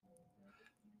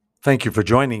Thank you for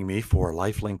joining me for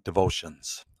Lifelink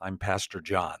Devotions. I'm Pastor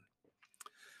John.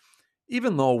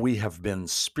 Even though we have been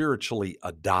spiritually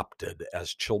adopted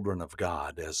as children of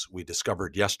God, as we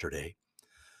discovered yesterday,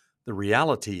 the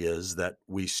reality is that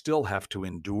we still have to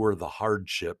endure the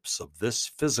hardships of this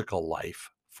physical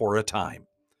life for a time.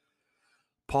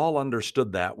 Paul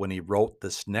understood that when he wrote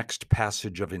this next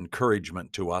passage of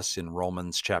encouragement to us in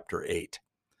Romans chapter 8.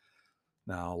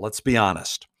 Now, let's be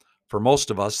honest. For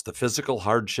most of us, the physical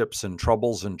hardships and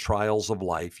troubles and trials of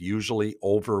life usually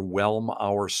overwhelm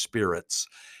our spirits,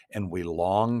 and we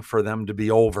long for them to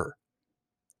be over.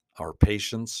 Our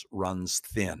patience runs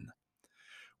thin.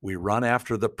 We run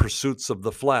after the pursuits of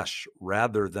the flesh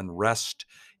rather than rest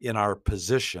in our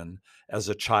position as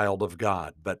a child of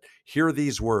God. But hear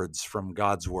these words from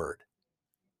God's Word.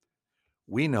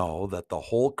 We know that the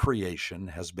whole creation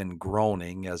has been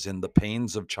groaning as in the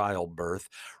pains of childbirth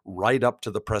right up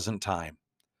to the present time.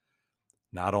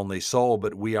 Not only so,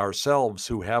 but we ourselves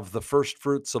who have the first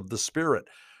fruits of the Spirit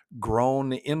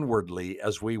groan inwardly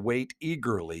as we wait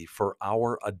eagerly for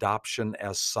our adoption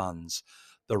as sons,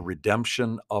 the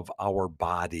redemption of our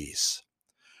bodies.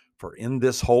 For in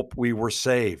this hope we were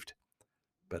saved.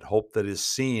 But hope that is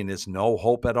seen is no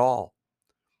hope at all.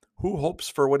 Who hopes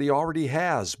for what he already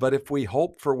has? But if we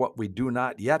hope for what we do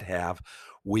not yet have,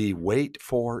 we wait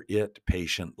for it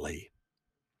patiently.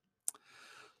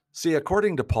 See,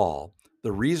 according to Paul,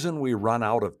 the reason we run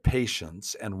out of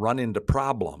patience and run into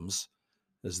problems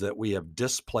is that we have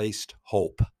displaced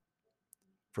hope.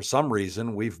 For some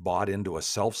reason, we've bought into a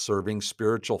self-serving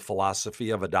spiritual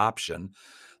philosophy of adoption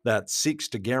that seeks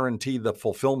to guarantee the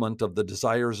fulfillment of the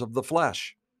desires of the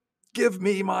flesh. Give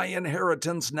me my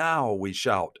inheritance now, we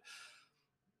shout.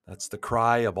 That's the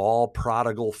cry of all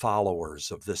prodigal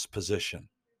followers of this position.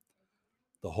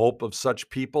 The hope of such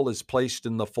people is placed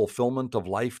in the fulfillment of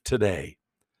life today.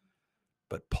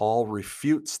 But Paul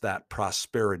refutes that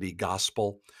prosperity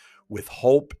gospel with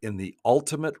hope in the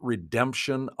ultimate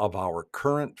redemption of our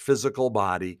current physical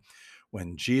body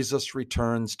when Jesus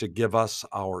returns to give us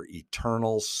our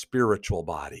eternal spiritual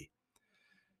body.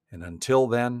 And until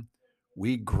then,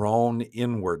 we groan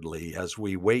inwardly as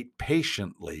we wait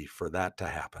patiently for that to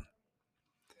happen.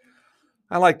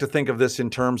 I like to think of this in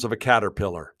terms of a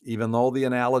caterpillar, even though the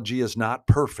analogy is not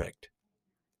perfect.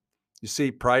 You see,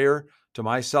 prior to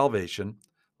my salvation,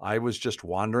 I was just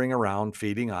wandering around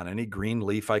feeding on any green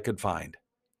leaf I could find.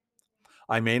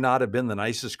 I may not have been the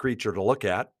nicest creature to look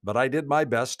at, but I did my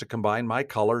best to combine my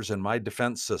colors and my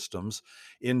defense systems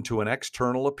into an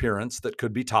external appearance that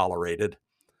could be tolerated.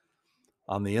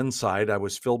 On the inside, I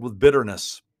was filled with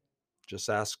bitterness. Just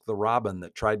ask the robin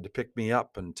that tried to pick me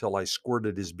up until I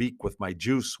squirted his beak with my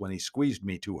juice when he squeezed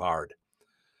me too hard.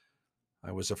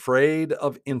 I was afraid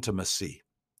of intimacy,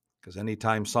 because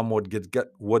anytime someone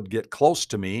would get close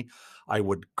to me, I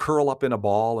would curl up in a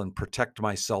ball and protect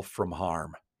myself from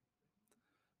harm.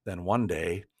 Then one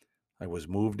day, I was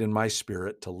moved in my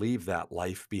spirit to leave that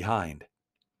life behind.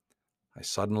 I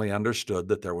suddenly understood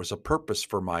that there was a purpose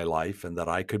for my life and that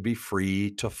I could be free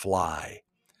to fly.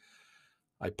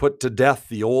 I put to death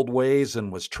the old ways and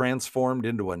was transformed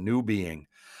into a new being.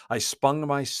 I spun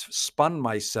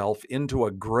myself into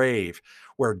a grave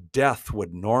where death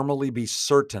would normally be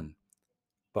certain,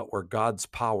 but where God's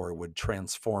power would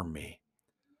transform me.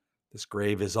 This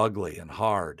grave is ugly and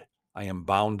hard. I am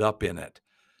bound up in it,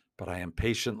 but I am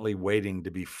patiently waiting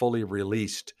to be fully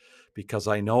released because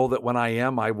I know that when I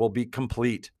am, I will be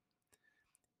complete.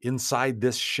 Inside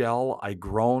this shell, I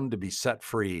groan to be set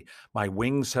free. My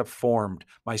wings have formed.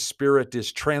 My spirit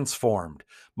is transformed.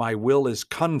 My will is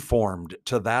conformed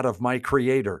to that of my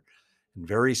Creator. And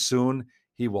very soon,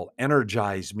 He will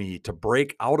energize me to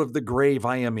break out of the grave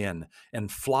I am in and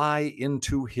fly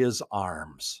into His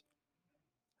arms.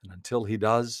 And until He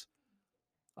does,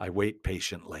 I wait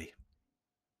patiently.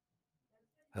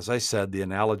 As I said, the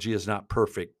analogy is not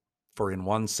perfect, for in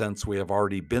one sense, we have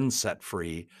already been set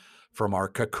free from our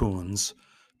cocoons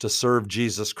to serve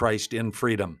Jesus Christ in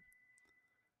freedom.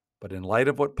 But in light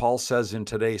of what Paul says in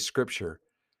today's scripture,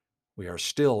 we are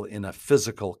still in a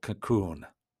physical cocoon.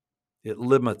 It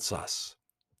limits us.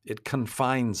 It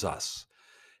confines us.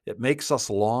 It makes us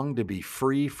long to be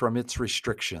free from its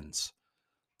restrictions.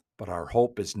 But our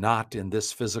hope is not in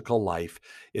this physical life.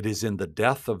 It is in the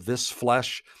death of this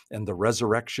flesh and the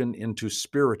resurrection into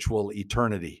spiritual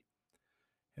eternity.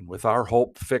 And with our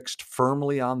hope fixed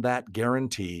firmly on that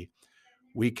guarantee,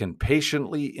 we can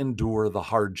patiently endure the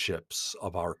hardships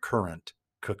of our current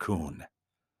cocoon.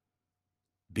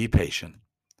 Be patient.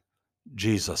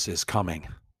 Jesus is coming.